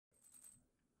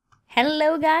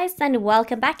Hello guys and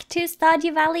welcome back to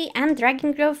Stardew Valley and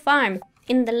Dragon Grove Farm.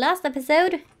 In the last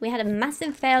episode we had a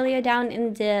massive failure down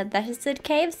in the desert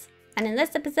caves, and in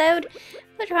this episode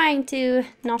we're trying to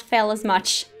not fail as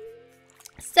much.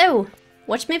 So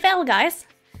watch me fail guys,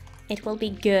 it will be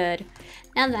good.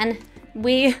 Now then,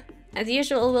 we as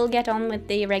usual will get on with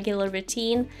the regular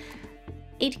routine.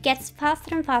 It gets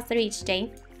faster and faster each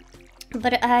day.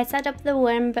 But I set up the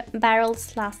worm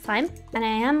barrels last time, and I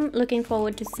am looking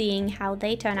forward to seeing how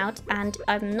they turn out, and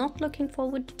I'm not looking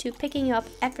forward to picking you up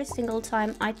every single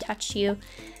time I touch you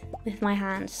with my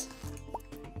hands.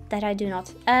 That I do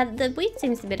not. The wheat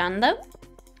seems to be done though.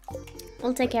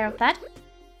 We'll take care of that.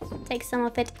 Take some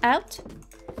of it out.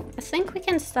 I think we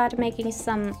can start making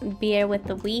some beer with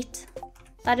the wheat.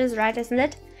 That is right, isn't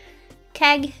it?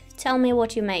 Keg, tell me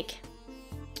what you make.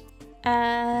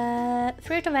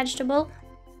 Fruit or vegetable?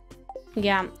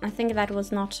 Yeah, I think that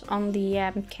was not on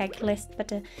the keg list,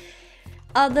 but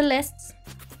other lists.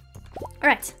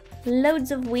 Alright,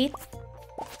 loads of wheat.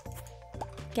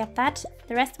 Get that.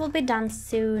 The rest will be done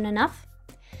soon enough.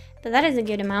 But that is a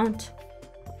good amount.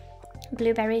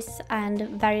 Blueberries and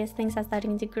various things are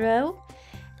starting to grow.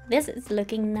 This is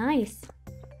looking nice.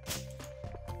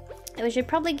 We should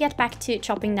probably get back to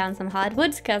chopping down some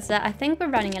hardwoods, because I think we're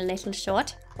running a little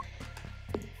short.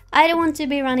 I don't want to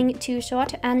be running too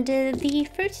short, and the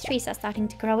fruit trees are starting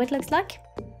to grow, it looks like.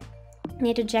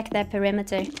 Need to check their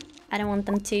perimeter. I don't want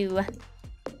them to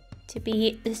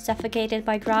be suffocated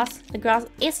by grass. The grass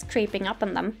is creeping up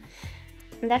on them,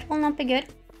 and that will not be good.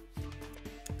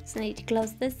 So I need to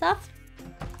close this off.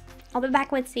 I'll be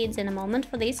back with seeds in a moment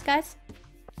for these guys.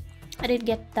 I did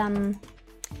get them.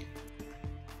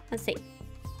 Let's see.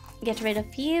 Get rid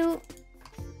of you.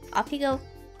 Off you go.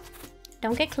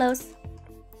 Don't get close.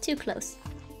 Too close.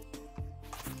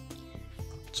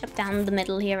 Chop down the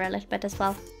middle here a little bit as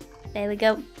well. There we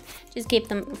go. Just keep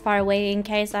them far away in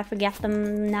case I forget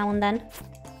them now and then.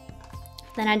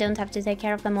 Then I don't have to take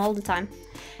care of them all the time.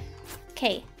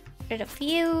 Okay, rid of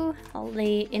you, all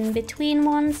the in-between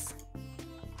ones.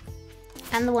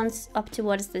 And the ones up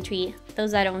towards the tree.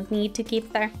 Those I don't need to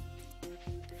keep there.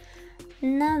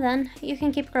 Now then, you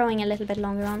can keep growing a little bit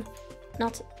longer on.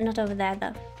 Not over there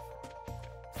though.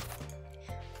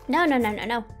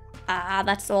 No. Ah,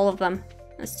 that's all of them.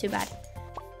 That's too bad.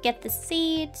 Get the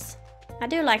seeds. I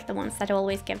do like the ones that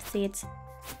always give seeds.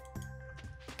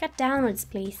 Cut downwards,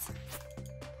 please.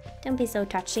 Don't be so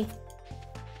touchy.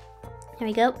 Here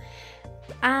we go.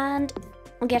 And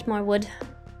we'll get more wood.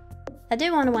 I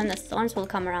do wonder when the storms will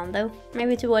come around though.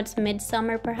 Maybe towards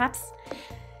midsummer perhaps.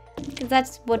 Because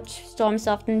that's what storms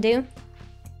often do.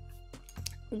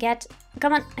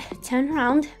 Come on, turn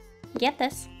around. Get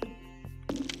this.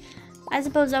 I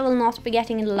suppose I will not be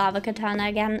getting the lava katana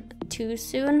again too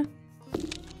soon.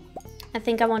 I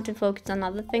think I want to focus on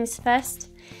other things first.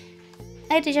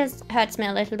 It just hurts me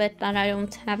a little bit that I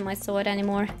don't have my sword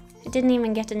anymore. It didn't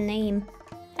even get a name.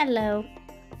 Hello.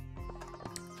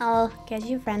 I'll get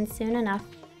you friends soon enough.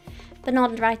 But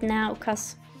not right now,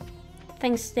 because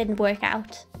things didn't work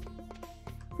out.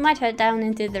 Might head down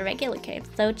into the regular caves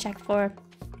though, check for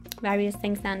various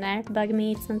things down there, bug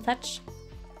meats and such.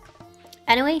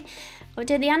 Anyway, over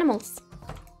to the animals.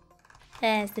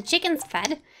 There's the chickens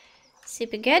fed.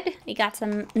 Super good. We got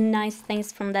some nice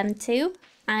things from them too.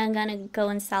 I'm gonna go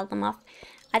and sell them off.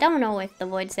 I don't know if the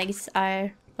void eggs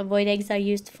are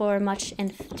used for much in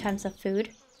terms of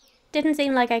food. Didn't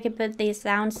seem like I could put these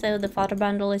down, so the fodder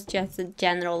bundle is just a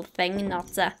general thing, not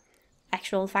the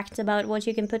actual facts about what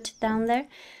you can put down there.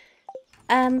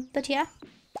 But yeah.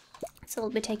 So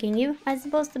we'll be taking you. I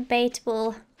suppose the bait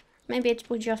will... Maybe it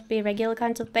will just be regular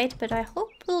kinds of bait, but I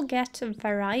hope we'll get a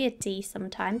variety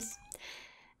sometimes.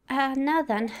 Now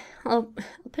then, I'll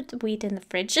put the wheat in the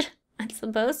fridge, I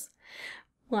suppose.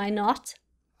 Why not?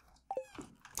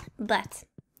 But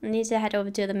I need to head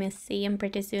over to the museum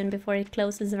pretty soon before it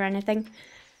closes or anything.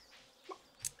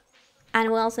 And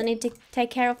we also need to take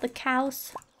care of the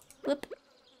cows. Whoop.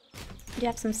 Do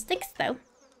have some sticks though.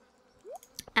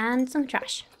 And some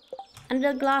trash. And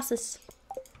the glasses.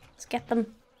 Let's get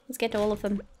them. Let's get all of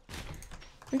them.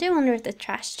 I do wonder if the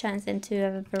trash turns into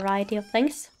a variety of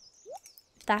things.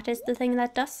 If that is the thing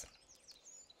that does.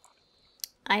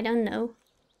 I don't know.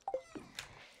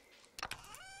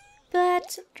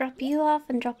 But drop you off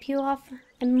and drop you off.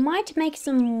 I might make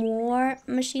some more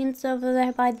machines over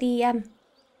there by the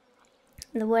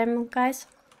worm guys.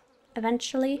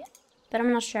 Eventually. But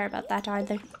I'm not sure about that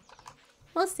either.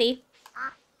 We'll see.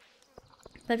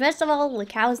 But first of all, the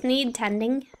cows need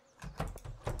tending.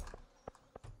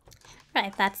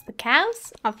 Right, that's the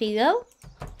cows. Off you go.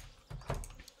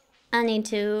 I need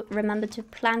to remember to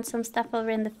plant some stuff over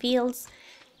in the fields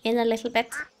in a little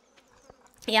bit.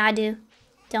 Yeah, I do.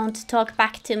 Don't talk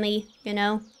back to me, you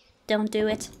know. Don't do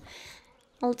it.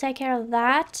 I'll take care of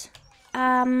that.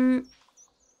 I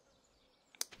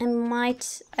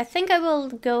think I will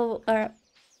go,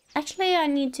 actually I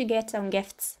need to get some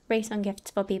gifts, bring some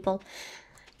gifts for people.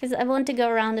 Because I want to go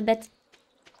around a bit.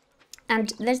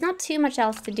 And there's not too much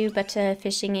else to do but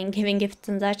fishing and giving gifts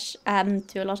and such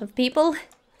to a lot of people.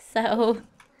 So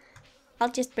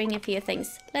I'll just bring a few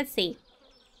things. Let's see.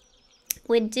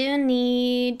 We do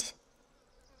need...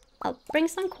 I'll bring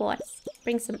some quartz,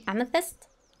 bring some amethyst.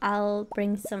 I'll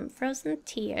bring some frozen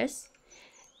tears.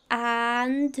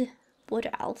 And what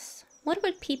else? What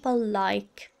would people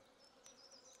like?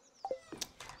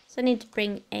 So I need to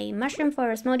bring a mushroom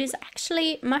for osmosis.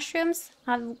 Actually, mushrooms.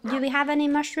 Do we have any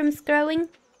mushrooms growing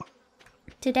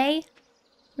today?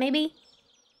 Maybe?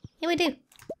 Yeah, we do.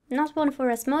 Not one for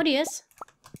Asmodeus.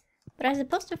 But I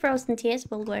suppose the frozen tears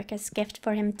will work as gift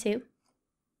for him too.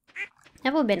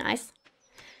 That would be nice.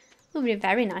 Would be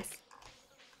very nice.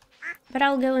 But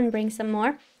I'll go and bring some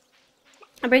more.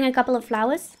 I'll bring a couple of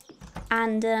flowers.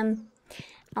 And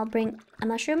I'll bring a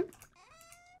mushroom.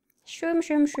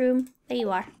 Shroom. There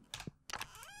you are.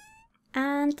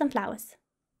 And some flowers.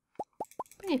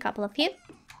 Bring a couple of you.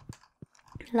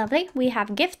 Lovely. We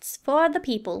have gifts for the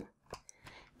people.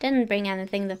 Didn't bring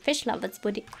anything the fish lovers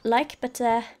would like, but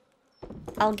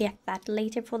I'll get that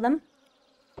later for them.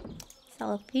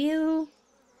 Sell a few.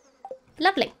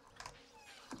 Lovely.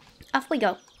 Off we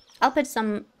go. I'll put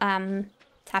some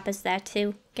tappers there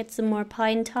too. Get some more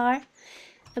pine tar.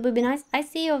 That would be nice. I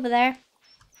see you over there.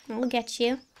 I'll get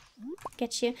you.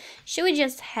 Get you. Should we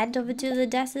just head over to the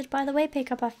desert, by the way?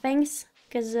 Pick up our things?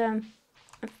 Because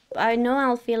I know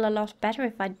I'll feel a lot better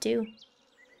if I do.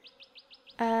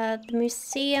 The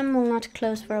museum will not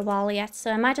close for a while yet,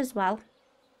 so I might as well.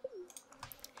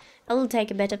 It will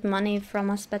take a bit of money from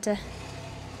us, but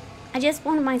I just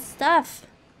want my stuff.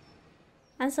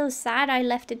 I'm so sad I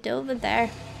left it over there.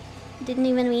 Didn't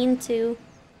even mean to.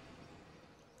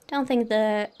 Don't think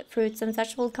the fruits and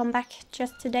such will come back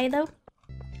just today though.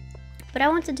 But I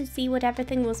wanted to see what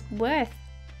everything was worth.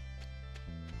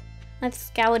 I've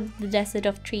scoured the desert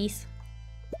of trees.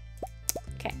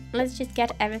 Okay, let's just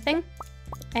get everything.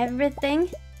 Everything.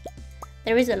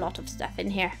 There is a lot of stuff in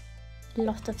here. A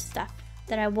lot of stuff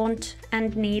that I want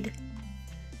and need.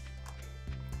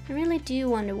 I really do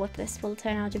wonder what this will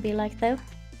turn out to be like though.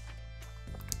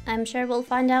 I'm sure we'll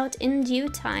find out in due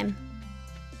time.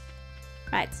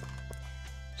 Right.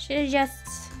 Should I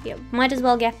just... yeah, might as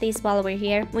well get these while we're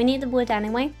here. We need the wood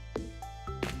anyway.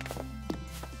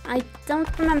 I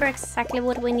don't remember exactly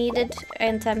what we needed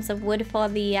in terms of wood for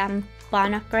the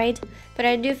barn upgrade. But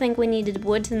I do think we needed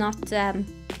wood, not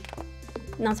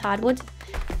hardwood.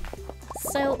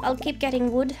 So I'll keep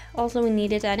getting wood. Also we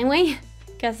need it anyway.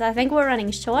 Because I think we're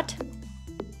running short.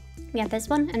 Get this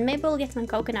one and maybe we'll get some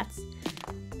coconuts.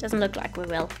 Doesn't look like we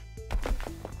will.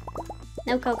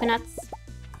 No coconuts.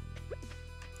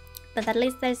 But at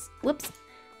least there's... whoops.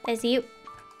 There's you.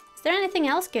 Is there anything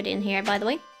else good in here, by the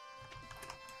way?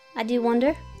 I do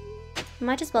wonder.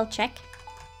 Might as well check.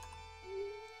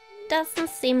 Doesn't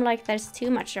seem like there's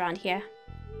too much around here.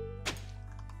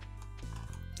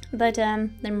 But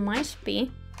there might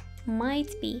be.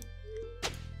 Might be.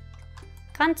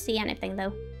 Can't see anything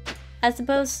though. I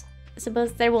suppose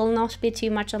there will not be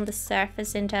too much on the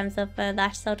surface in terms of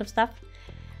that sort of stuff.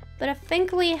 But I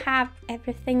think we have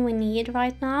everything we need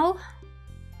right now.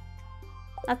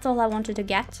 That's all I wanted to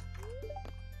get.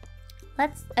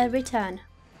 Let's return.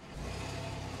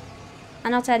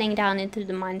 I'm not heading down into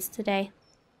the mines today.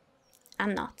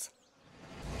 I'm not.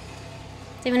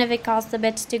 Even if it costs a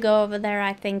bit to go over there,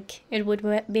 I think it would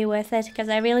be worth it. Because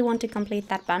I really want to complete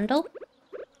that bundle.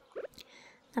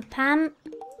 Now Pam,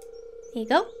 here you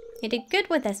go. You did good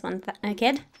with this one,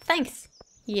 kid. Thanks.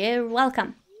 You're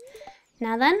welcome.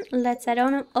 Now then, let's head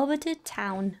on over to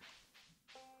town.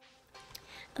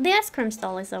 The ice cream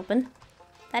stall is open.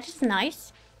 That is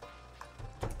nice.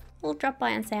 We'll drop by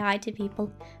and say hi to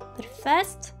people. But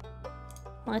first,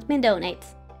 let me donate.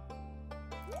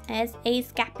 There's a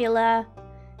scapula.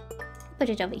 Put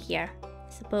it over here,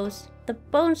 I suppose. The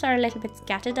bones are a little bit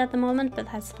scattered at the moment,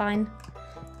 but that's fine.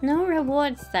 No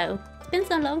rewards though. It's been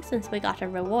so long since we got a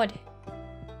reward.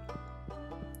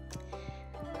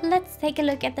 Let's take a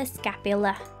look at the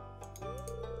scapula.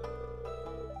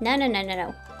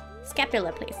 No.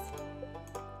 Scapula, please.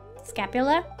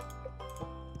 Scapula?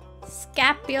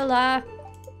 Scapula!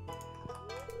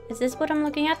 Is this what I'm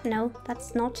looking at? No,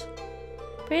 that's not.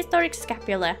 Prehistoric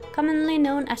scapula, commonly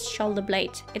known as shoulder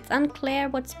blade. It's unclear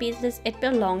what species it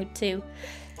belonged to.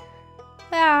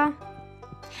 Yeah.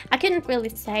 I couldn't really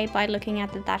say by looking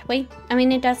at it that way. I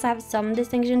mean, it does have some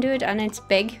distinction to it, and it's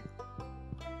big.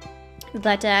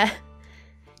 But,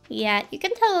 yeah, you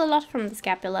can tell a lot from the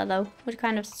scapula, though. What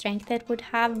kind of strength it would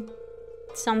have.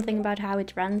 Something about how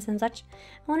it runs and such.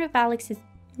 I wonder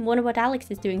what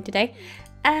Alex is doing today.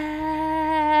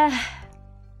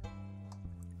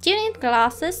 Do you need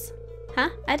glasses? Huh?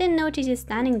 I didn't notice you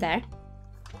standing there.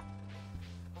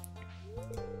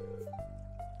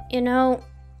 You know,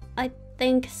 I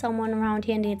think someone around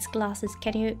here needs glasses.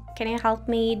 Can you help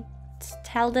me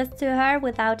tell this to her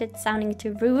without it sounding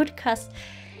too rude? Cause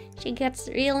she gets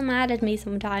real mad at me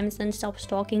sometimes and stops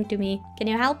talking to me. Can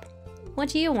you help? What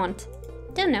do you want?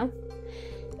 Don't know.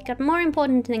 Got more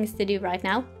important things to do right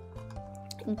now.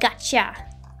 Gotcha!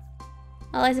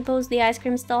 Well, I suppose the ice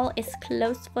cream stall is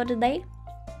closed for the day.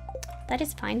 That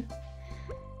is fine.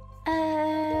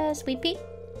 Sweet pea?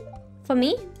 For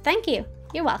me? Thank you.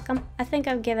 You're welcome. I think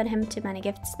I've given him too many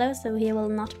gifts though, so he will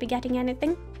not be getting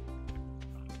anything.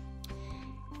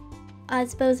 I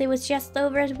suppose he was just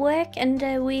over at work and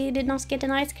we did not get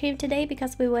an ice cream today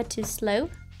because we were too slow.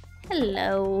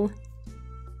 Hello.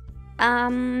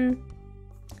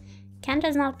 Kent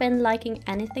has not been liking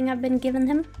anything I've been giving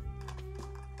him.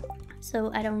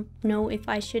 So I don't know if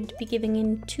I should be giving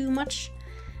in too much.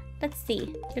 Let's see.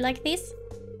 Do you like these?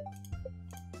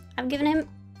 I've given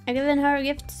her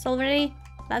gifts already.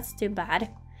 That's too bad.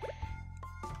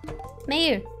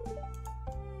 Mayu.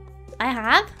 I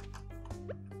have?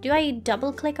 Do I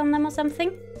double click on them or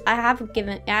something? I have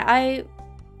given... I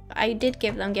did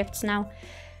give them gifts now.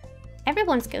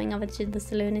 Everyone's going over to the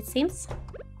saloon, it seems.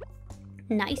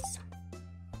 Nice.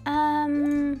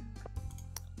 Do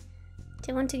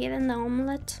you want to give him the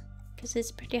omelette? Because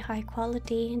it's pretty high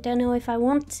quality. I don't know if I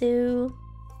want to.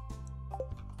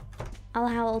 I'll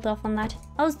hold off on that.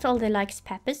 I was told he likes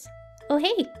peppers. Oh,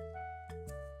 hey!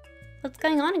 What's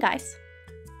going on, guys?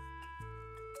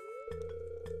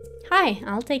 Hi,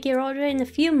 I'll take your order in a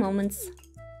few moments.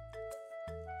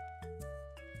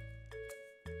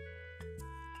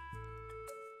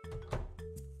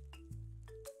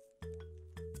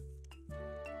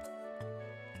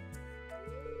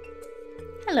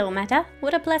 Hello, Meta.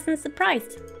 What a pleasant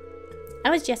surprise. I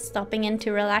was just stopping in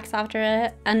to relax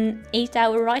after an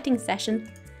 8-hour writing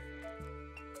session.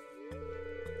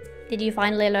 Did you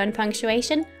finally learn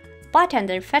punctuation?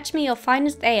 Bartender, fetch me your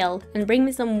finest ale and bring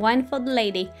me some wine for the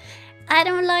lady. I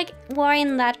don't like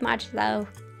wine that much though.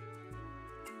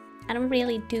 I don't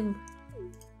really do.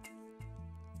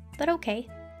 But okay.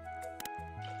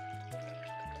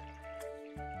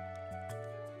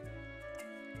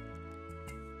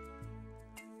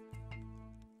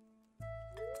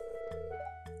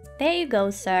 There you go,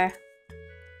 sir.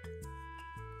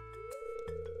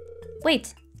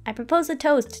 Wait, I propose a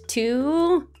toast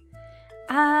to...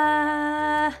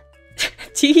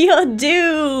 to your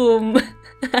doom!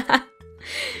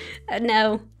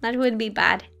 No, that would be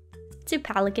bad. To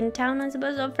Pelican Town, I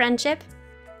suppose, or friendship.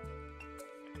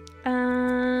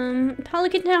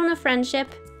 Pelican Town or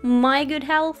friendship. My good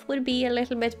health would be a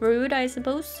little bit rude, I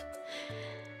suppose.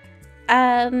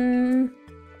 Because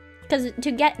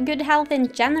to get good health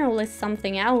in general is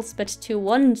something else, but to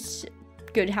one's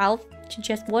good health, to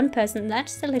just one person,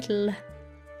 that's a little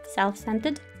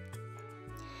self-centered.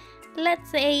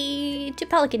 Let's say to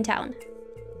Pelican Town.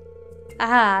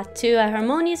 Ah, to a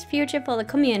harmonious future for the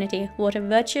community. What a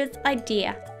virtuous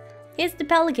idea. Here's to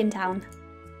Pelican Town.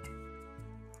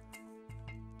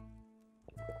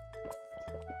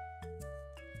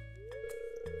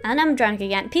 And I'm drunk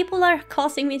again. People are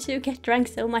causing me to get drunk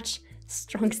so much.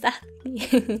 Strong stuff.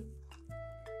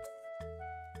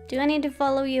 Do I need to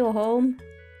follow you home?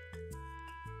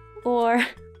 Or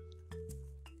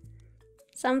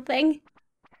something?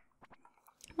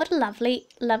 What a lovely,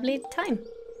 lovely time.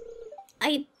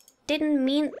 I didn't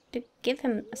mean to give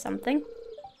him something.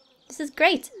 This is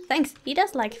great. Thanks. He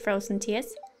does like frozen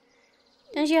tears.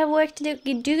 Don't you have work to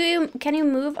do? Can you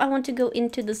move? I want to go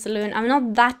into the saloon. I'm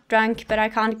not that drunk, but I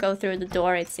can't go through the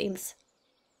door, it seems.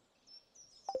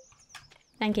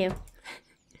 Thank you.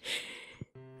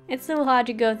 It's so hard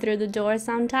to go through the door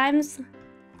sometimes.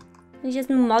 I'm just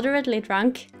moderately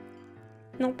drunk.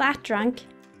 Not that drunk.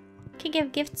 Can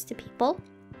give gifts to people.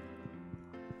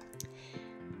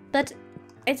 But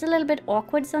it's a little bit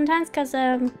awkward sometimes because,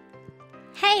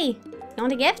 hey! You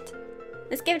want a gift?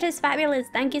 This gift is fabulous,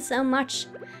 thank you so much.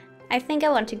 I think I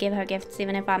want to give her gifts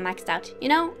even if I'm maxed out. You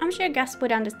know, I'm sure Gus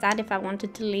would understand if I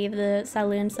wanted to leave the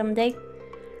saloon someday.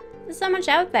 There's so much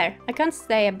out there. I can't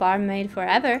stay a barmaid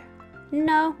forever.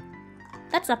 No.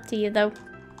 That's up to you though.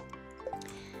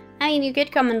 I mean, you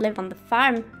could come and live on the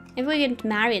farm. If we get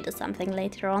married or something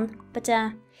later on. But,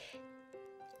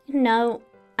 no.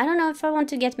 I don't know if I want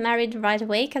to get married right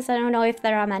away, because I don't know if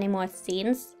there are many more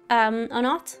scenes, or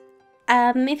not.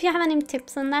 If you have any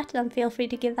tips on that, then feel free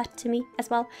to give that to me as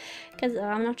well, because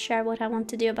I'm not sure what I want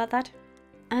to do about that.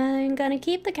 I'm gonna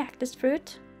keep the cactus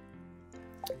fruit.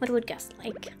 What would Gus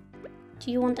like?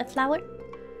 Do you want a flower?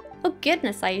 Oh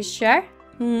goodness, are you sure?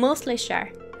 Mostly sure.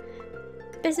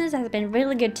 Business has been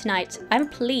really good tonight. I'm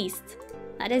pleased.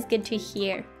 That is good to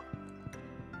hear.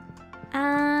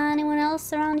 Anyone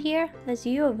else around here? There's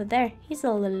you over there. He's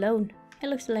all alone. He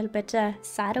looks a little bit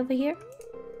sad over here.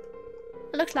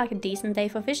 It looks like a decent day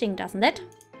for fishing, doesn't it?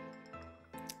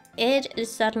 It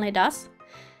certainly does.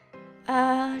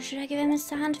 Should I give him a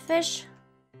sandfish?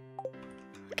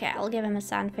 Okay, I'll give him a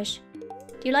sandfish.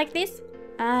 Do you like these?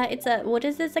 It's a... What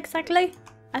is this exactly?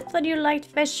 I thought you liked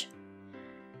fish.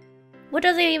 What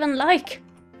does he even like?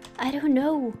 I don't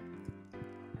know.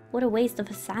 What a waste of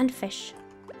a sandfish.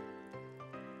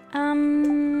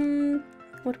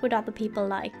 What would other people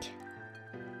like?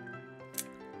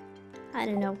 I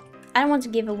don't know. I don't want to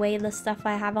give away the stuff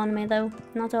I have on me though.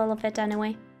 Not all of it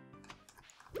anyway.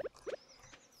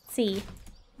 See.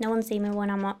 No one see me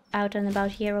when I'm out and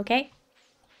about here, okay?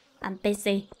 I'm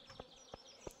busy.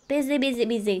 Busy, busy,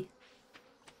 busy.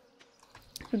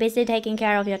 Busy taking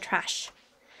care of your trash.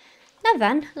 Now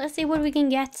then, let's see what we can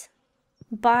get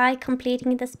by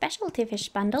completing the specialty fish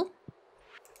bundle.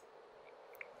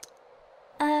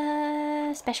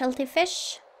 Specialty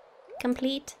fish.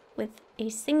 Complete with a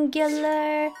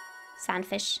singular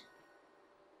sandfish.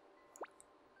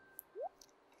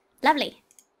 Lovely.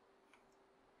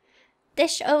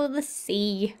 Dish of the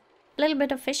sea. A little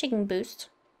bit of fishing boost.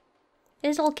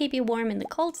 This will keep you warm in the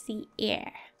cold sea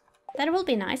air. That will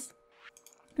be nice.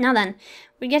 Now then,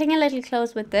 we're getting a little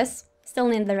close with this. Still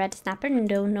need the red snapper and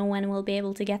don't know when we'll be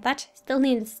able to get that. Still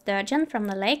need the sturgeon from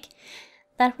the lake.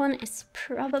 That one is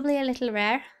probably a little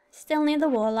rare. Still need the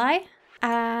walleye.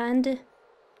 And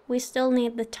we still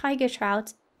need the tiger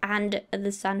trout and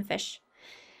the sunfish.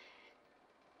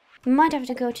 We might have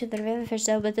to go to the riverfish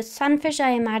though, but the sunfish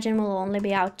I imagine will only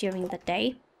be out during the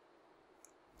day.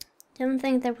 Don't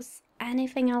think there was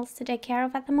anything else to take care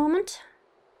of at the moment.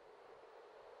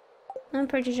 I'm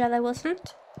pretty sure there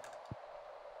wasn't.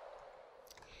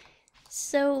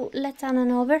 So let's on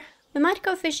and over. We might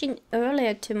go fishing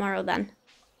earlier tomorrow then.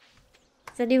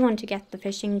 Because I do want to get the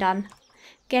fishing done.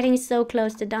 Getting so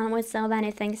close to done with so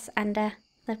many things, and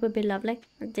that would be lovely.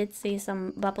 I did see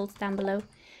some bubbles down below.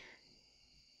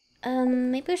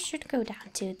 Maybe we should go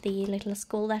down to the little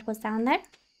school that was down there.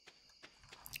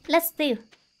 Let's do.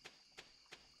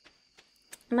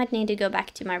 I might need to go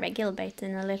back to my regular bait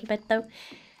in a little bit though.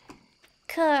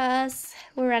 Because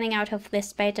we're running out of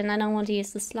this bait and I don't want to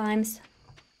use the slimes.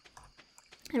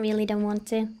 I really don't want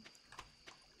to.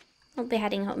 I'll be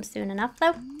heading home soon enough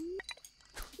though.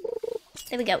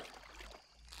 There we go.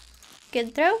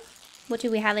 Good throw. What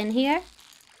do we have in here?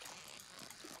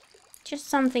 Just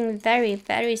something very,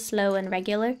 very slow and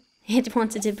regular. It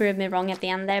wanted to prove me wrong at the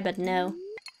end there, but no.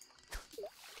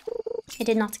 It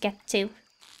did not get to.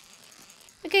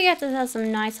 We could get to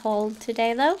some nice haul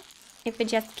today though, if we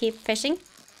just keep fishing.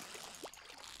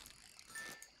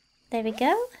 There we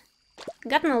go.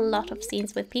 Gotten a lot of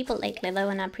scenes with people lately though,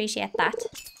 and I appreciate that.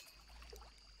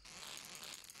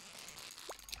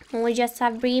 Will we just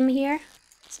have bream here?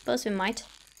 Suppose we might.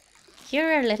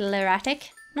 You're a little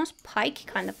erratic. Not pike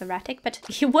kind of erratic,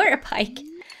 but you were a pike.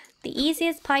 The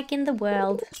easiest pike in the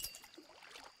world.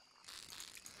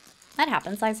 That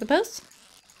happens, I suppose.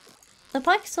 The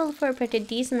pike sold for a pretty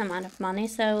decent amount of money,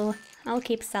 so I'll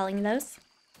keep selling those.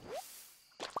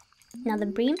 Another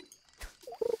bream.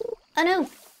 Oh no,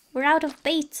 we're out of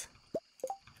bait.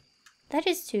 That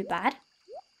is too bad.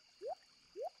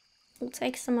 We'll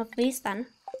take some of these then.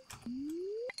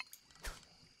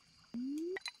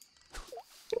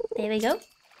 There we go.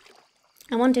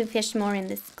 I want to fish more in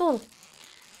this school.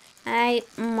 I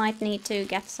might need to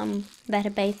get some better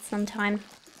bait sometime.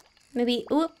 Maybe,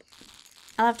 oop,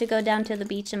 I'll have to go down to the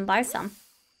beach and buy some.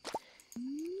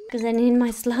 Because I need my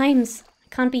slimes.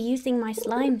 I can't be using my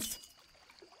slimes.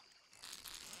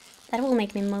 That will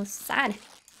make me most sad.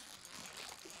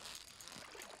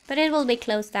 But it will be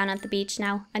closed down at the beach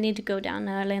now. I need to go down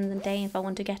early in the day if I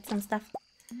want to get some stuff.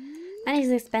 And it's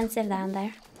expensive down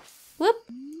there. Whoop!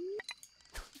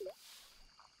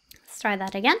 Let's try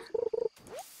that again.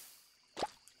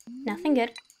 Nothing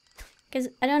good. Because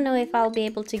I don't know if I'll be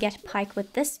able to get pike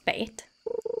with this bait.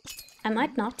 I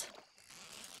might not.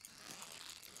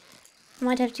 I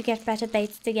might have to get better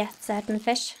baits to get certain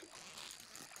fish.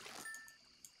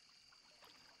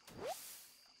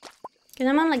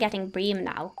 Because I'm only getting bream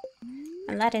now.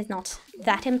 And that is not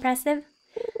that impressive.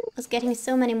 I was getting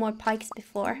so many more pikes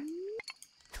before.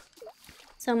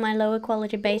 So my lower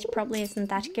quality bait probably isn't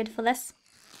that good for this.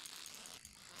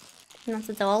 Not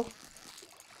at all.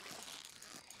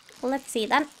 Well, let's see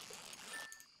then.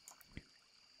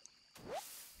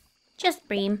 Just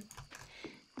bream.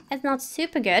 It's not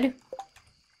super good.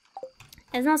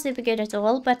 It's not super good at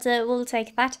all, but we'll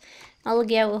take that. I'll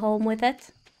go home with it.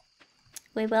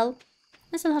 We will.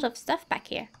 There's a lot of stuff back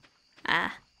here.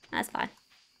 Ah, that's fine.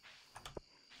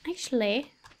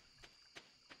 Actually...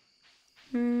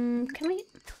 can we...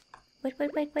 Wait.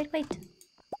 What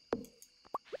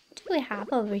do we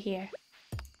have over here?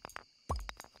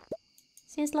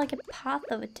 Seems like a path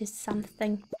over to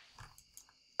something.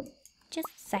 Just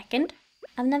a second.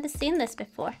 I've never seen this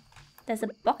before. There's a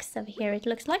box over here, it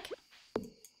looks like.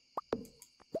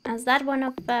 Is that one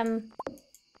of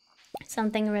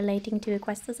something relating to a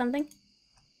quest or something?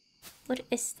 What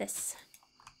is this?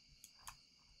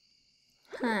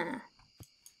 Huh.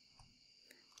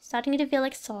 Starting to feel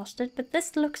exhausted, but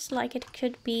this looks like it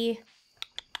could be...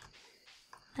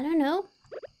 I don't know.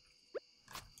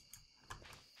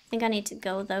 I think I need to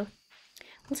go though.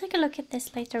 We'll take a look at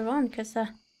this later on, because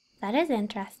that is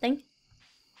interesting.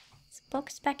 There's a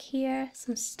box back here,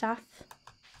 some stuff.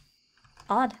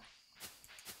 Odd.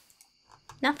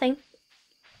 Nothing.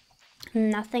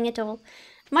 Nothing at all.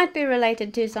 Might be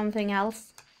related to something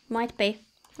else. Might be.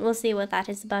 We'll see what that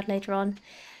is about later on.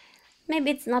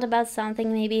 Maybe it's not about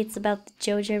something, maybe it's about the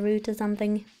Jojo route or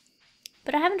something.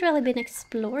 But I haven't really been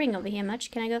exploring over here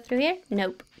much. Can I go through here?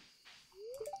 Nope.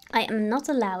 I am not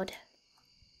allowed.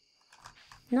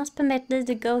 Not permitted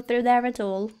to go through there at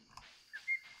all.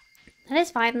 That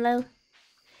is fine though.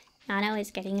 I know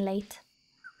it's getting late.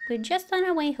 We're just on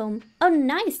our way home. Oh,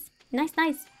 nice! Nice.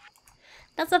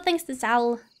 Lots of things to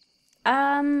sell.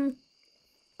 Sell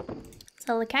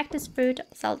the cactus fruit,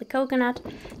 sell the coconut.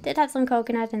 Did have some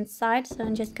coconut inside, so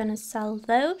I'm just gonna sell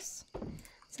those.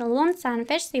 Sell one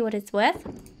sandfish, see what it's worth.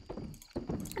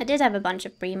 I did have a bunch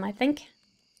of bream, I think.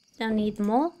 Don't need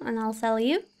more, and I'll sell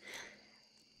you.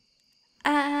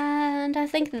 And I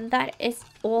think that is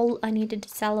all I needed to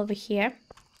sell over here.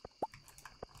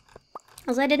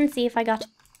 Also, I didn't see if I got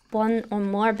one or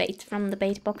more bait from the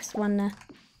bait box when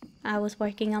I was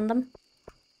working on them.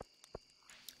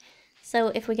 So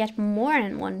if we get more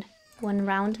in one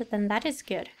round, then that is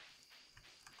good.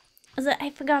 Also, I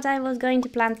forgot I was going to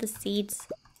plant the seeds.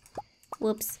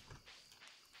 Whoops.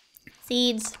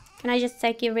 Seeds. Can I just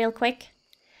take you real quick?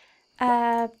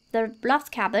 The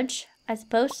lost cabbage, I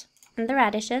suppose, and the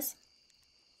radishes.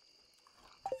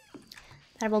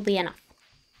 That will be enough.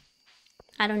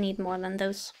 I don't need more than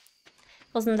those.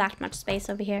 Wasn't that much space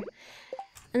over here.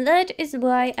 And that is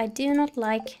why I do not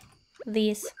like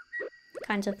these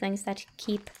kinds of things that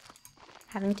keep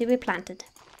having to be planted.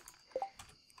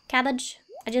 Cabbage,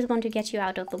 I just want to get you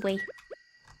out of the way.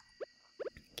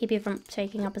 Keep you from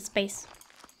taking up a space.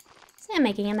 So I'm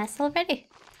making a mess already.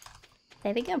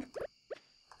 There we go.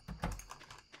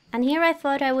 And here I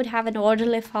thought I would have an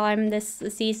orderly farm this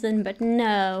season, but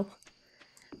no.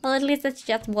 Well, at least it's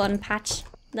just one patch.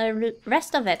 The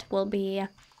rest of it will be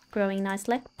growing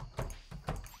nicely.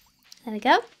 There we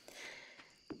go.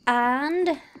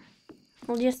 And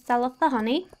we'll just sell off the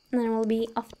honey, and then we'll be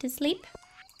off to sleep.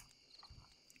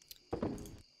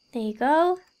 There you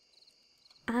go.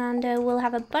 And we'll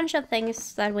have a bunch of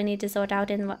things that we need to sort out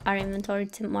in our inventory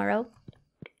tomorrow.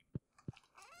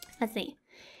 Let's see.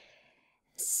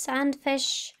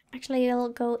 Sandfish. Actually, it'll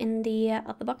go in the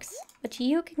other box, but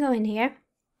you can go in here.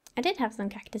 I did have some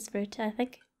cactus fruit, I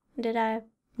think. Did I?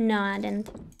 No, I didn't.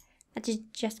 I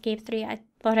just gave 3. I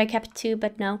thought I kept 2,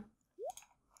 but no.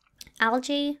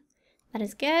 Algae. That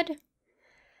is good.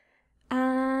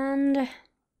 And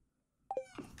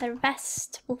the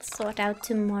rest we'll sort out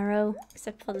tomorrow,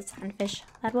 except for the sandfish.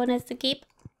 That one is to keep.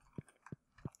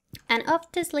 And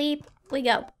off to sleep we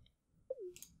go.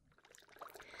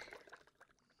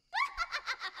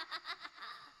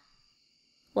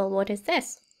 Well, what is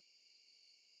this?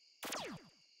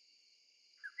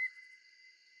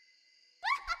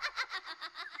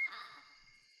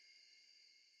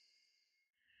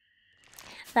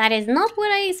 That is not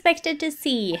what I expected to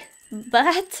see,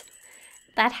 but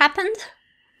that happened.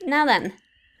 Now then,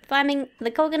 farming,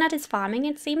 the coconut is farming,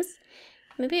 it seems.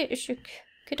 Maybe I should,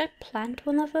 could I plant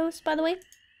one of those, by the way?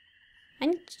 I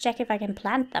need to check if I can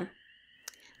plant them.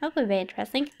 That would be very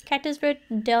interesting. Cactus fruit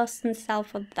doesn't sell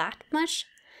for that much,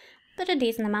 but a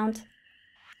decent amount.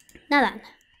 Now then,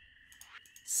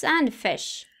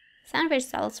 sandfish. Sandfish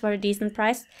sells for a decent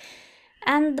price,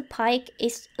 and the pike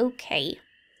is okay.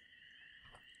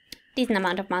 Decent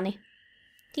amount of money.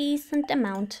 Decent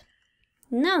amount.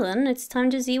 Now then, it's time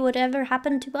to see whatever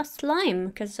happened to our slime,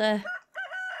 because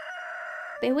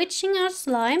bewitching our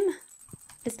slime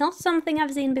is not something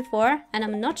I've seen before, and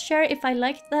I'm not sure if I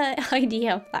like the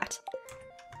idea of that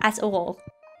at all.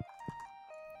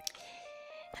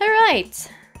 Alright,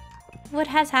 what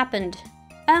has happened?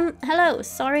 Hello,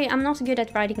 sorry, I'm not good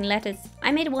at writing letters.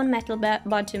 I made one metal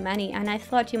bar too many, and I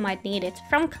thought you might need it.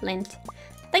 From Clint.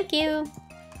 Thank you.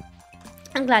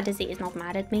 I'm glad to see he's not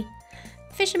mad at me.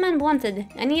 Fisherman wanted.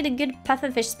 I need a good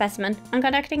pufferfish specimen. I'm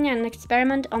conducting an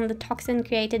experiment on the toxin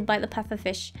created by the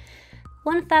pufferfish.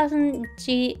 1000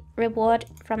 G reward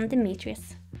from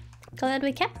Demetrius. Glad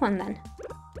we kept one then.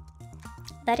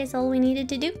 That is all we needed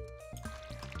to do.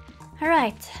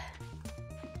 Alright.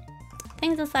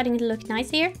 Things are starting to look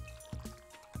nice here.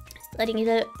 Starting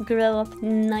to grow up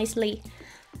nicely.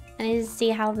 I need to see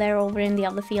how they're over in the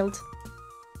other field.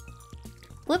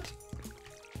 Whoops.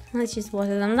 Let's just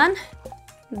water them then.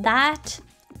 That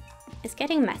is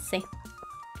getting messy.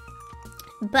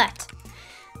 But,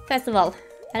 first of all,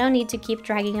 I don't need to keep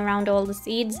dragging around all the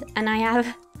seeds. And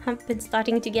I've been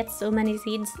starting to get so many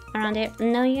seeds around here.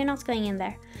 No, you're not going in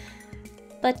there.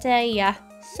 But yeah,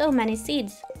 so many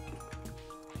seeds.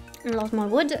 A lot more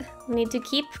wood. We need to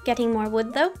keep getting more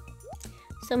wood though.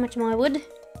 So much more wood.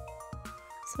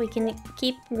 So we can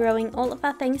keep growing all of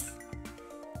our things.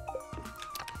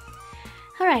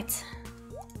 Alright.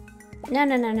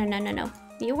 No.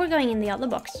 You were going in the other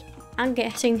box. I'm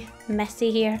getting messy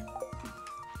here.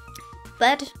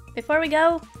 But before we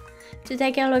go to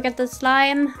take a look at the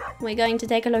slime, we're going to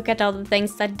take a look at other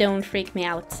things that don't freak me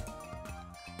out.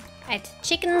 Right,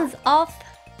 chickens off.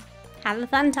 Have a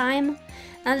fun time.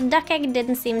 Now the duck egg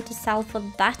didn't seem to sell for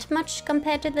that much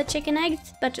compared to the chicken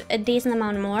eggs, but a decent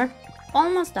amount more.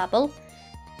 Almost double,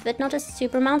 but not a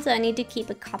super amount, so I need to keep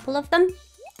a couple of them.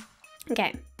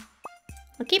 Okay,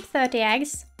 I'll keep 30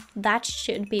 eggs. That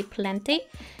should be plenty.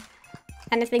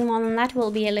 Anything more than that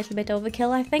will be a little bit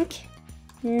overkill, I think.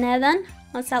 Now then,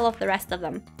 I'll sell off the rest of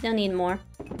them. Don't need more.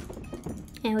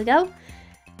 Here we go.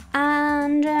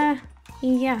 And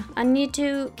yeah, I need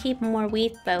to keep more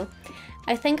wheat though.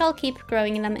 I think I'll keep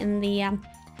growing them in the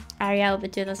area over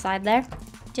to the side there.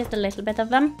 Just a little bit of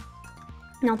them.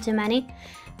 Not too many.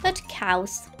 But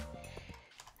cows.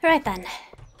 Alright then.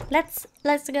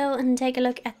 Let's go and take a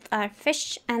look at our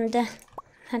fish and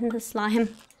the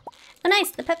slime. Oh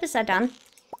nice, the peppers are done.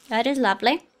 That is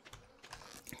lovely.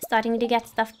 Starting to get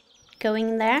stuff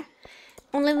going there.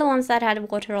 Only the ones that had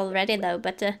water already though,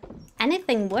 but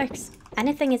anything works.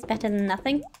 Anything is better than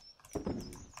nothing.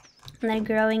 And they're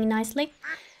growing nicely.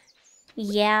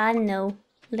 Yeah, no.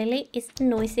 Lily is a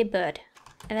noisy bird.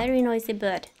 A very noisy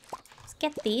bird. Let's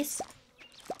get these.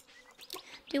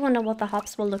 Do wonder what the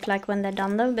hops will look like when they're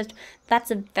done though, but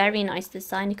that's a very nice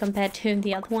design compared to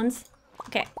the other ones.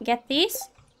 Okay, get these.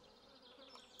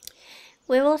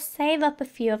 We will save up a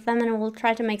few of them and we'll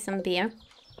try to make some beer.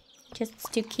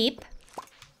 Just to keep.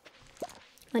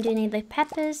 I do need the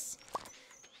peppers.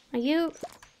 Are you...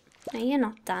 No, you're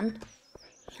not done.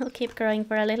 You'll keep growing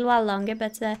for a little while longer,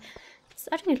 but it's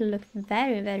starting to look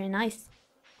very, very nice.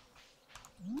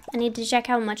 I need to check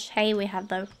how much hay we have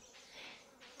though.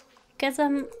 Because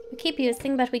we keep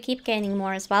using, but we keep gaining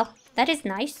more as well. That is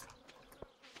nice.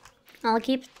 I'll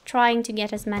keep trying to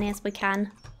get as many as we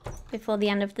can before the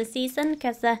end of the season,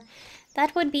 because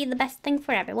that would be the best thing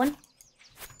for everyone.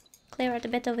 Clear out a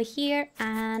bit over here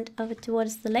and over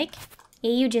towards the lake.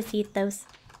 Yeah, you just eat those.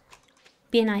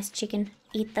 Be a nice chicken.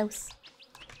 Eat those.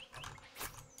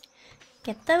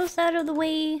 Get those out of the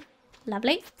way.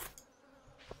 Lovely.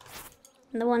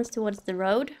 And the ones towards the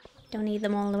road. Don't need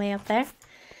them all the way up there.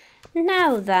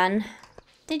 Now then.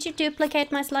 Did you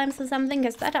duplicate my slimes or something?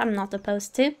 Because that I'm not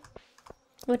opposed to.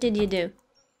 What did you do?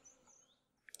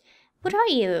 What are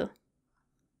you?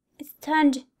 It's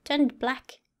turned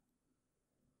black.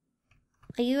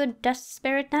 Are you a dust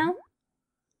spirit now?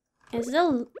 It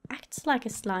still acts like a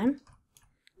slime.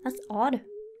 That's odd.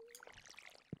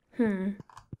 Don't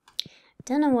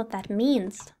know what that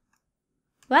means.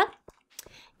 Well,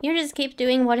 you just keep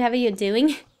doing whatever you're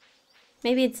doing.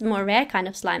 Maybe it's a more rare kind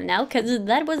of slime now, because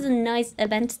that was a nice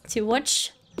event to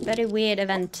watch. Very weird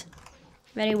event.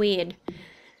 Very weird.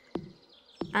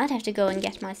 I'd have to go and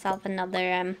get myself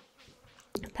another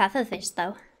pufferfish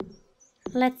though.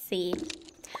 Let's see.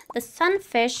 The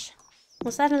sunfish,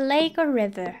 was that a lake or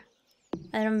river?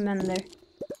 I don't remember.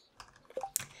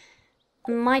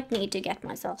 I might need to get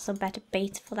myself some better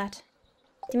bait for that.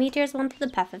 Demetrius wanted the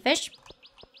pufferfish.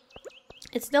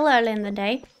 It's still early in the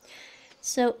day,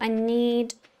 so I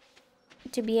need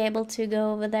to be able to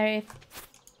go over there if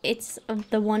it's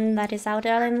the one that is out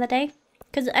early in the day.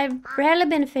 Because I've rarely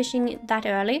been fishing that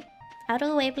early. Out of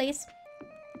the way, please.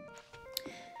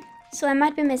 So I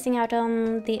might be missing out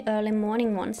on the early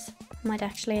morning ones. Might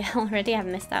actually already have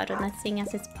missed out on that, seeing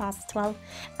as it's past 12.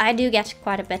 I do get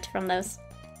quite a bit from those.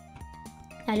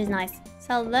 That is nice.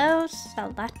 Sell those,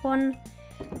 sell that one,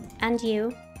 and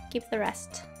you. Keep the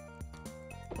rest.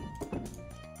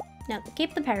 No,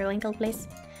 keep the periwinkle, please.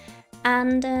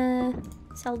 And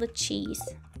sell the cheese.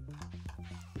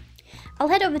 I'll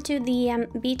head over to the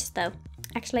beach, though.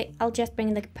 Actually, I'll just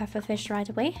bring the pufferfish right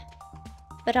away.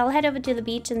 But I'll head over to the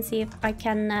beach and see if I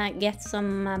can get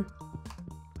some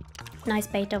nice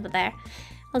bait over there.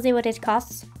 I'll see what it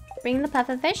costs. Bring the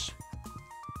pufferfish.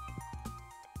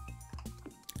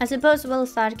 I suppose we'll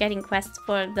start getting quests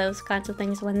for those kinds of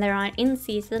things when they are in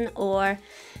season or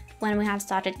when we have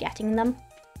started getting them.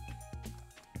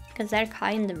 Because they're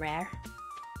kinda rare.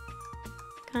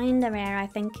 Kinda rare, I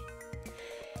think.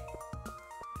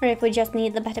 Or if we just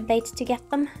need the better bait to get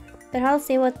them. But I'll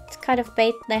see what kind of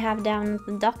bait they have down at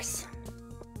the docks.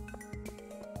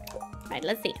 Right,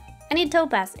 let's see. I need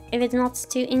topaz, if it's not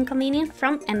too inconvenient,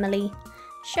 from Emily.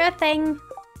 Sure thing.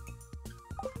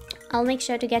 I'll make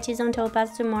sure to get you some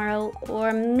topaz tomorrow,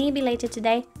 or maybe later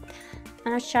today.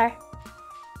 I'm not sure.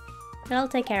 But I'll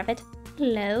take care of it.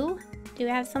 Hello? Do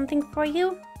I have something for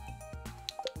you?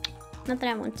 Not that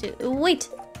I want to. Wait!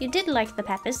 You did like the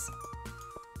peppers.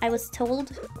 I was told.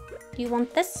 Do you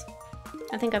want this?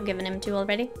 I think I've given him 2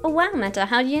 already. Oh wow, Meta,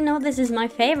 how do you know this is my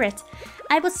favorite?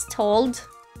 I was told.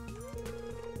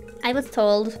 I was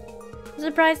told. I'm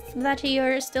surprised that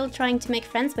you're still trying to make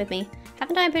friends with me.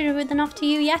 Haven't I been rude enough to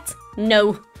you yet?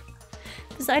 No.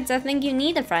 Besides, I think you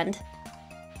need a friend.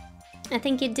 I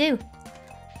think you do.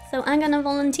 So I'm gonna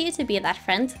volunteer to be that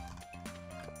friend.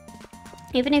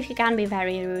 Even if you can be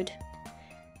very rude.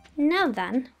 Now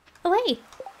then. Oh hey!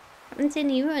 Haven't seen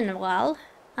you in a while.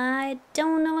 I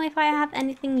don't know if I have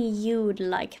anything you'd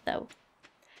like though.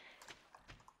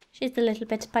 She's a little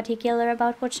bit particular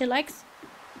about what she likes.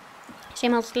 She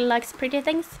mostly likes pretty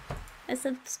things. There's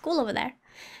a school over there.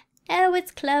 Oh,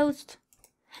 it's closed.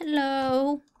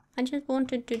 Hello. I just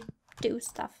wanted to do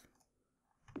stuff.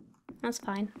 That's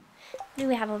fine. What do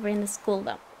we have over in the school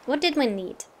though? What did we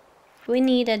need? We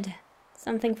needed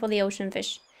something for the ocean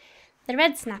fish. The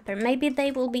red snapper. Maybe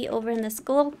they will be over in the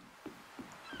school.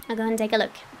 I'll go and take a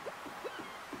look.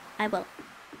 I will.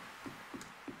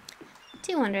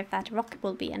 Do wonder if that rock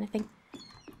will be anything.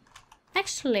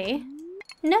 Actually,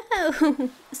 no!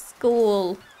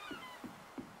 School.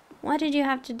 Why did you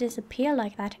have to disappear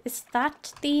like that? Is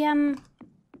that the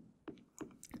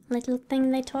little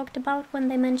thing they talked about when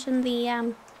they mentioned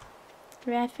the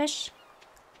rare fish?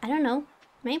 I don't know.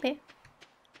 Maybe.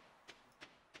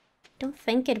 Don't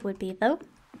think it would be though.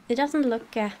 It doesn't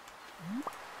look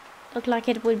like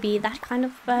it would be that kind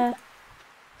of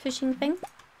fishing thing.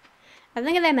 I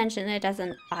think they mentioned it as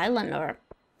an island or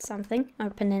something, or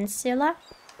peninsula.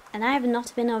 And I have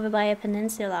not been over by a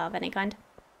peninsula of any kind.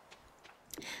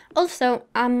 Also,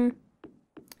 I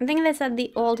think they said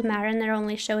the old mariner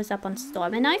only shows up on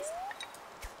stormy nights.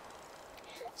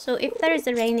 So if there is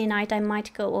a rainy night, I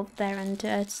might go over there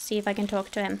and see if I can talk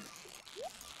to him.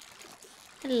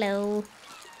 Hello.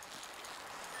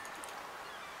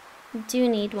 Do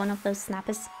need one of those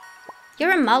snappers.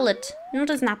 You're a mullet, not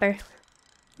a snapper.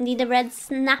 Need a red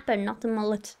snapper, not a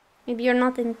mullet. Maybe you're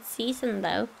not in season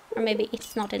though. Or maybe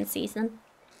it's not in season.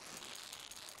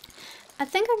 I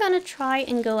think I'm gonna try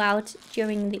and go out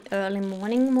during the early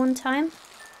morning one time.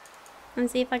 And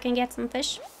see if I can get some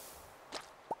fish.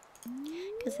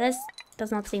 Because this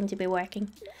does not seem to be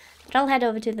working. But I'll head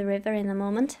over to the river in a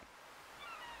moment.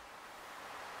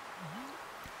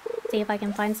 See if I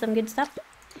can find some good stuff.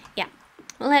 Yeah,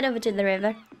 we'll head over to the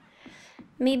river.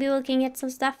 Maybe we can get some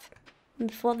stuff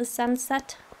before the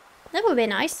sunset. That would be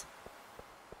nice.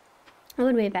 It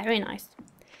would be very nice.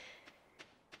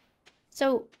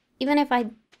 So, even if I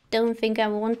don't think I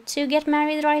want to get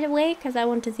married right away, because I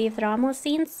want to see if there are more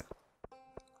scenes.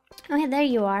 Oh yeah, there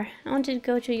you are. I wanted to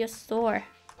go to your store,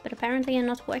 but apparently you're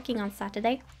not working on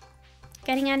Saturday.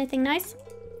 Getting anything nice?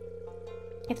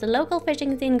 If the local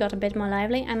fishing scene got a bit more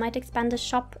lively, I might expand the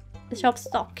shop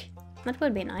stock. That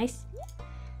would be nice.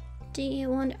 Do you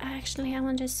want... Actually, I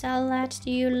want to sell that.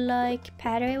 Do you like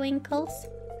periwinkles?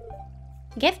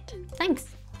 Gift?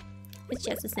 Thanks. It's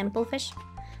just a simple fish.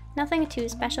 Nothing too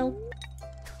special.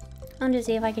 I want to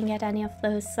see if I can get any of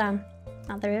those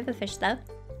other river fish though.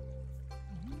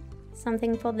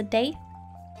 Something for the day.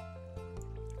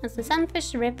 Is the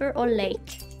sunfish river or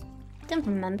lake? Don't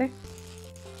remember.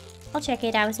 I'll check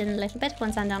it out in a little bit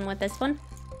once I'm done with this one.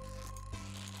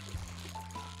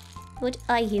 What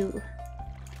are you?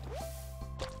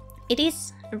 It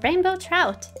is a rainbow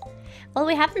trout. Well,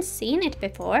 we haven't seen it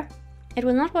before. It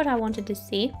was not what I wanted to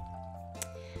see.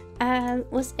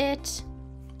 Was it...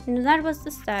 No, that was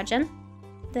the sturgeon.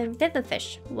 The river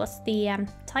fish was the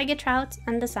tiger trout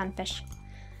and the sunfish.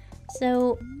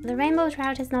 So the rainbow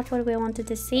trout is not what we wanted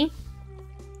to see,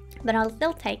 but I'll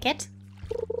still take it.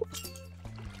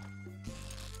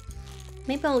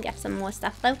 Maybe I'll get some more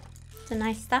stuff though. It's a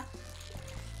nice stuff.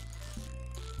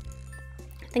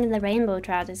 I think the rainbow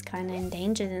trout is kind of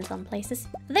endangered in some places.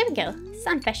 There we go,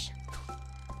 sunfish.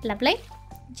 Lovely.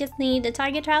 Just need a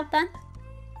tiger trout then.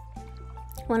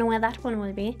 Wonder where that one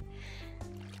will be.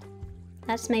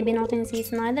 That's maybe not in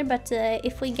season either, but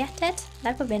if we get it,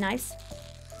 that would be nice.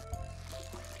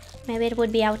 Maybe it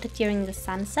would be out during the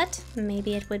sunset.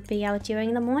 Maybe it would be out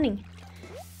during the morning.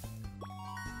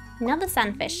 Another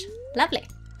sunfish. Lovely.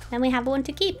 Then we have one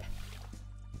to keep.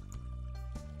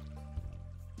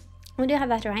 We do have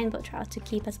that rainbow trout to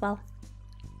keep as well.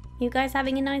 You guys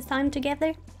having a nice time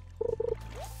together?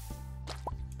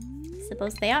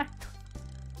 Suppose they are.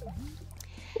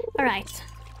 Alright.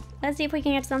 Let's see if we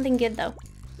can get something good though.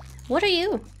 What are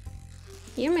you?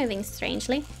 You're moving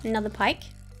strangely. Another pike.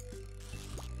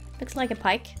 Looks like a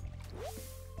pike.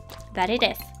 That it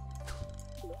is.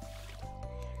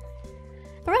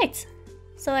 Alright.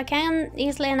 So I can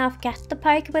easily enough get the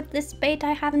pike with this bait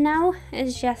I have now.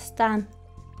 It's just, I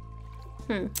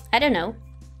don't know.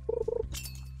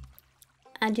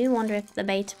 I do wonder if the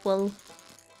bait will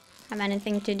have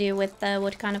anything to do with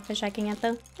what kind of fish I can get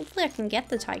though. Hopefully I can get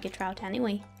the tiger trout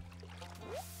anyway.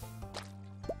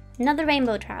 Another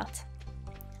rainbow trout.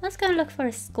 Let's go and look for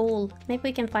a school. Maybe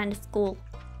we can find a school.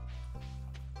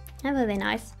 That would be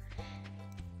nice.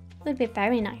 Would be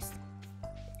very nice.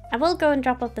 I will go and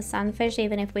drop off the sunfish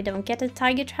even if we don't get the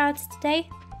tiger trouts today.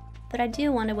 But I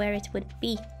do wonder where it would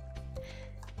be.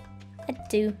 I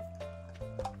do.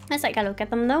 Let's take a look at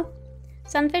them though.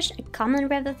 Sunfish, a common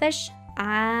river fish.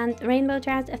 And rainbow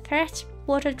trout, a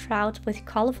freshwater trout with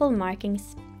colorful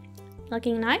markings.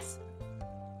 Looking nice.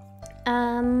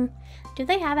 Do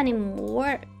they have any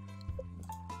more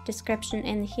description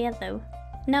in here though?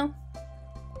 No.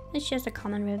 It's just a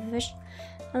common river fish.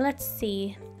 Let's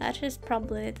see. That is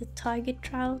probably the tiger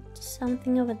trout.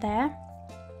 Something over there.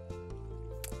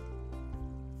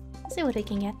 Let's see what we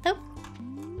can get though.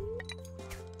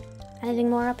 Anything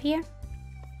more up here?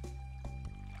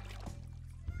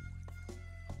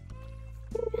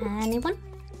 Anyone?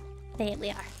 There we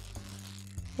are.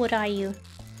 What are you?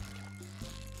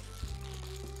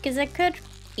 Because I could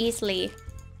easily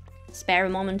spare a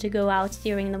moment to go out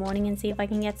during the morning and see if I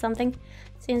can get something.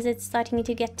 Since it's starting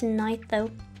to get to night though.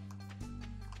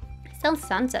 Still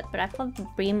sunset, but I thought the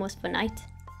bream was for night.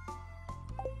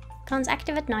 Comes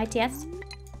active at night, yes.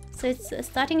 So it's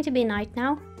starting to be night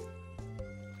now.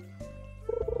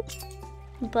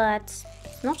 But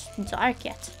it's not dark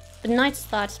yet. But night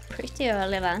starts pretty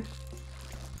early then.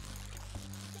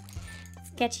 Let's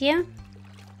get you.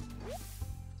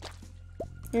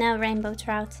 No rainbow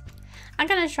trout. I'm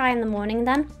gonna try in the morning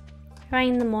then. Try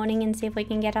in the morning and see if we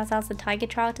can get ourselves a tiger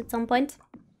trout at some point.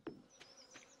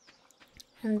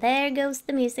 And there goes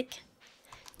the music.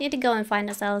 Need to go and find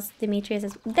ourselves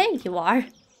Demetrius. There you are.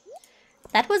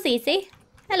 That was easy.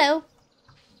 Hello.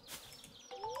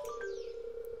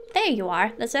 There you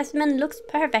are. The specimen looks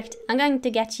perfect. I'm going to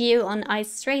get you on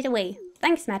ice straight away.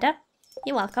 Thanks, Meta.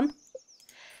 You're welcome.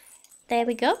 There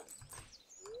we go.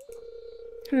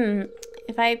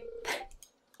 If I...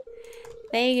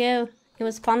 There you go. He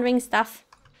was pondering stuff.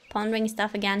 Pondering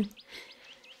stuff again.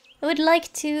 I would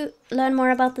like to learn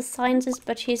more about the sciences,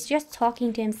 but he's just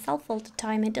talking to himself all the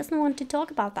time. He doesn't want to talk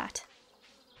about that.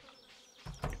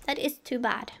 That is too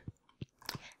bad.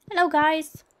 Hello,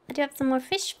 guys. I do have some more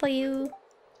fish for you.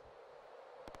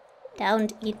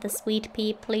 Don't eat the sweet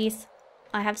pea, please.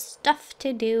 I have stuff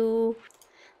to do.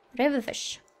 River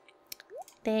fish.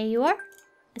 There you are.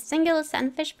 A single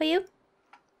sunfish for you.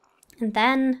 And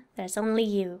then there's only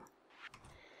you.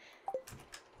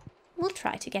 We'll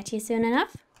try to get you soon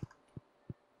enough.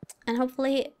 And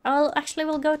hopefully,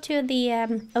 we'll go to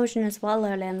the ocean as well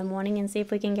early in the morning and see if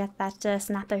we can get that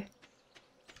snapper.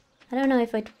 I don't know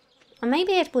if it... Or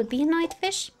maybe it would be a night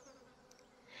fish.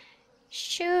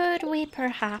 Should we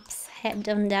perhaps head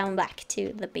on down back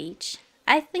to the beach?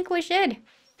 I think we should.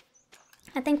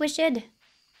 I think we should.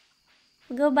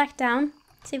 We'll go back down,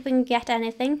 see if we can get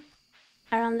anything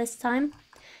around this time.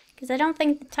 Because I don't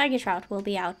think the tiger trout will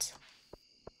be out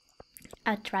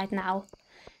right now.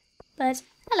 But,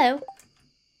 hello.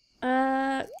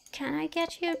 Can I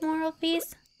get you more of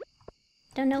these?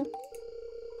 Don't know.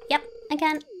 Yep, I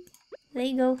can. There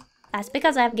you go. That's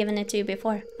because I've given it to you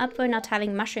before. Up for not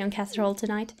having mushroom casserole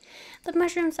tonight. But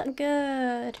mushrooms are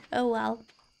good. Oh well.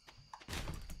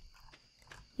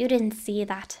 You didn't see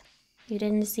that. You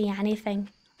didn't see anything.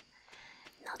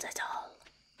 Not at all.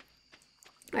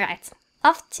 Alright.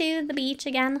 Off to the beach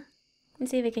again. And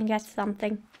see if we can get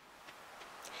something.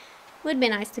 Would be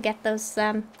nice to get those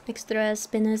extra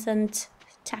spinners and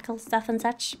tackle stuff and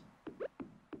such.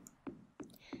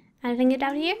 Anything good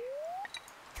out here?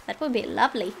 That would be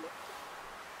lovely.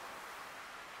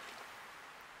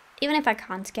 Even if I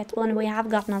can't get one, we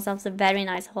have gotten ourselves a very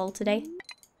nice haul today.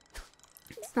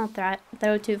 It's not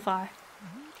throw too far.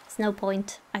 It's no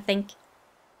point, I think.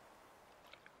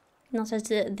 Not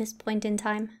at this point in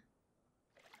time.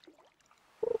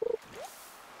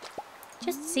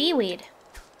 Just seaweed.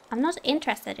 I'm not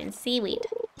interested in seaweed.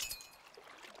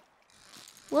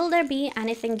 Will there be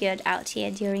anything good out here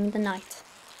during the night?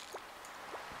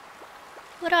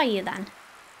 What are you then?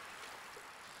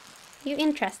 You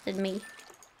interested me.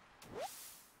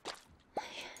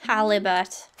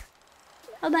 Halibut.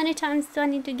 How many times do I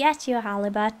need to get you,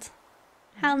 halibut?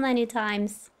 How many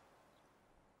times?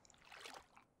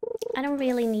 I don't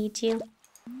really need you.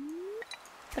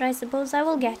 But I suppose I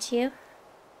will get you.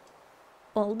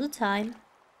 All the time.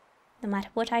 No matter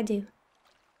what I do.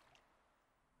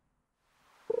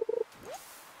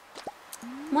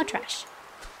 More trash.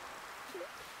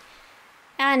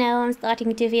 I know, I'm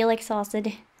starting to feel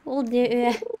exhausted. We'll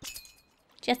do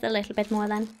just a little bit more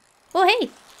then. Oh, hey!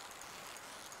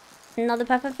 Another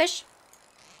pufferfish.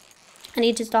 I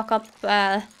need to stock up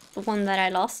the one that I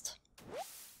lost.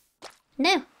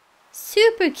 No.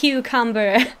 Super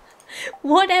cucumber!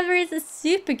 Whatever is a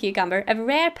super cucumber? A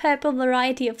rare purple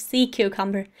variety of sea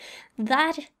cucumber.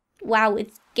 That... Wow,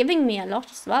 it's giving me a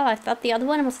lot as well. I thought the other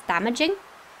one was damaging.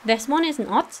 This one is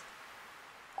not.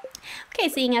 Okay,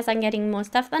 seeing as I'm getting more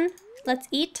stuff then, let's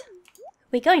eat.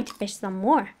 We're going to fish some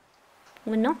more.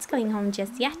 We're not going home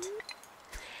just yet.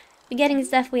 We're getting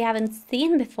stuff we haven't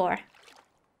seen before.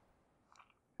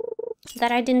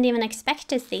 That I didn't even expect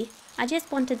to see. I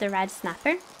just wanted the red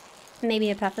snapper.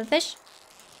 Maybe a pufferfish.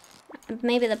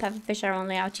 Maybe the pufferfish are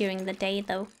only out during the day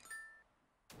though.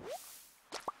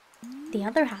 The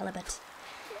other halibut.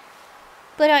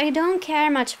 But I don't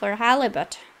care much for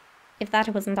halibut. If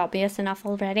that wasn't obvious enough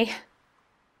already.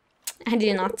 I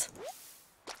do not.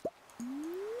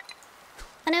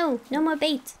 Oh no, no more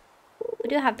bait. We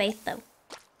do have bait though.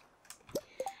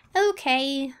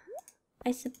 Okay.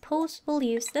 I suppose we'll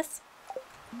use this.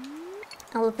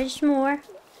 I'll fish more.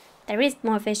 There is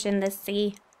more fish in this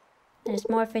sea. There's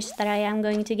more fish that I am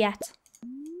going to get.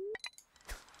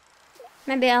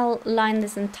 Maybe I'll line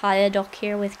this entire dock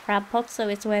here with crab pots so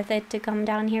it's worth it to come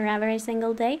down here every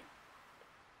single day.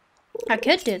 I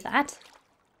could do that.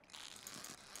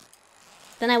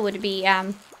 Then I would be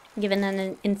given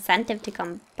an incentive to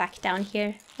come back down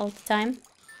here all the time.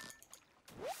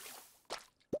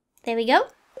 There we go.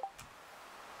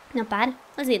 Not bad.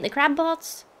 Let's see, the crab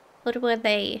pots. What were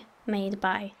they made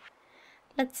by?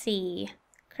 Let's see.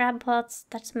 Crab pots,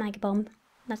 that's mag bomb.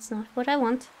 That's not what I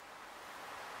want.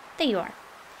 There you are.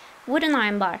 Wooden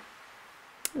iron bar.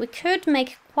 We could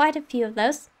make quite a few of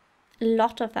those. A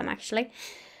lot of them actually.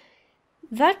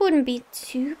 That wouldn't be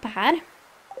too bad.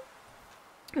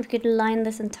 We could line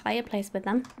this entire place with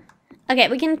them. Okay,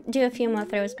 we can do a few more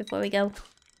throws before we go.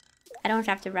 I don't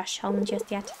have to rush home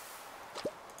just yet.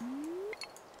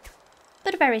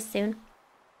 But very soon.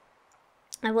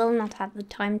 I will not have the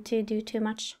time to do too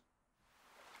much.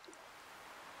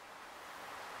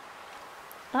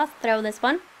 Let's throw this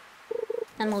one.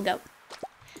 And we'll go.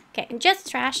 Okay, just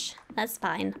trash. That's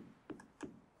fine.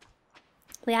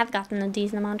 We have gotten a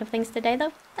decent amount of things today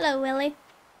though. Hello, Willy.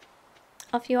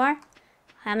 Off you are.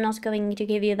 I'm not going to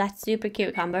give you that super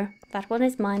cucumber. That one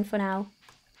is mine for now.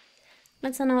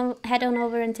 Let's head on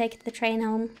over and take the train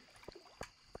home.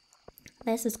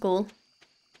 This is cool.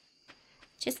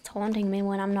 Just taunting me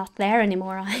when I'm not there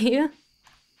anymore, are you?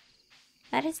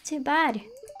 That is too bad.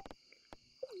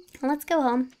 Let's go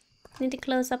home. Need to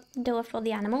close up the door for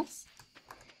the animals.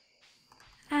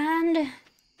 And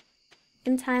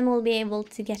in time we'll be able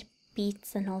to get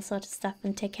beets and all sorts of stuff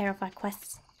and take care of our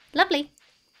quests. Lovely.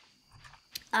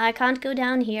 I can't go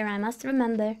down here, I must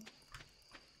remember.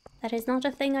 That is not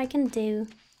a thing I can do.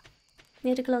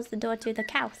 Need to close the door to the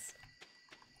cows.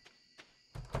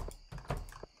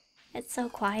 It's so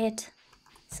quiet.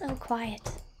 So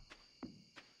quiet.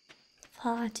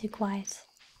 Far too quiet.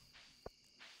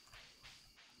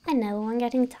 I know, I'm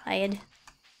getting tired.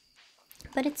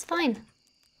 But it's fine.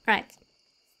 Right.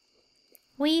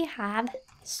 We have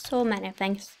so many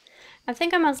things. I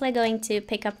think I'm mostly going to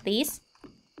pick up these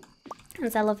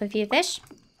and sell off a few fish.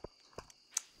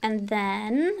 And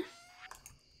then,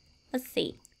 let's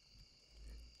see.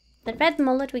 The red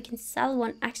mullet, we can sell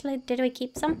one. Actually, did we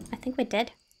keep some? I think we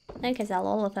did. I think I sell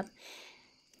all of them.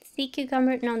 Sea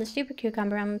cucumber, no, the super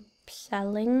cucumber I'm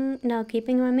selling. No,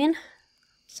 keeping, I mean.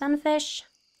 Sunfish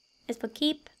is for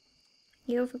keep.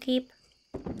 You for keep.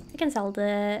 I can sell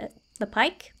the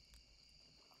pike.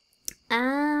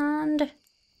 And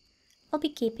I'll be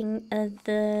keeping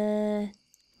the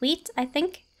wheat, I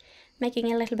think.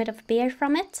 Making a little bit of beer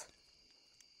from it.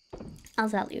 I'll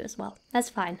sell you as well. That's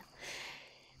fine.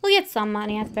 We'll get some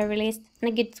money at the very least. And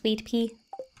a good sweet pea.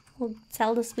 We'll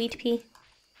sell the sweet pea.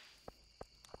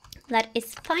 That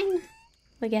is fine.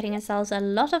 We're getting ourselves a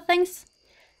lot of things.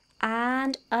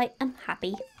 And I am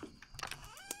happy.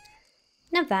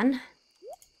 Now then,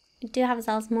 we do have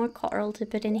ourselves more coral to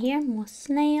put in here. More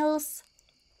snails.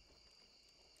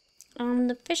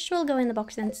 The fish will go in the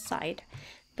box inside.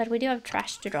 But we do have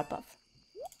trash to drop off.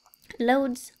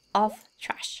 Loads of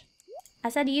trash. I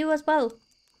said you as well.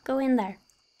 Go in there.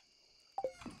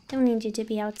 Don't need you to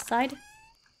be outside.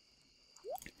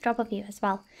 Drop off you as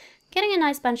well. Getting a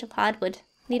nice bunch of hardwood.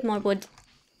 Need more wood.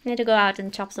 Need to go out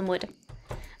and chop some wood.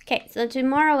 Okay, so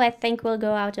tomorrow I think we'll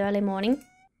go out early morning.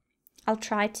 I'll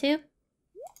try to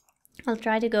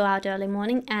go out early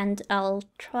morning and I'll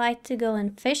try to go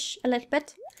and fish a little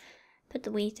bit. Put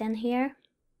the wheat in here.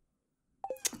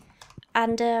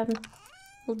 And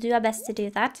we'll do our best to do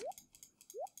that.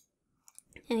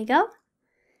 There you go.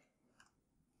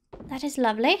 That is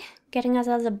lovely. Getting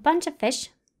ourselves a bunch of fish.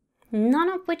 None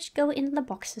of which go in the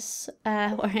boxes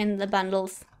or in the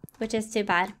bundles, which is too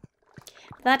bad.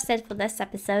 But that's it for this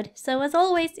episode. So as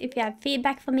always, if you have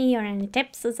feedback for me or any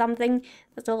tips or something,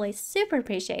 that's always super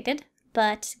appreciated.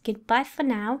 But goodbye for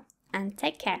now and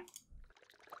take care.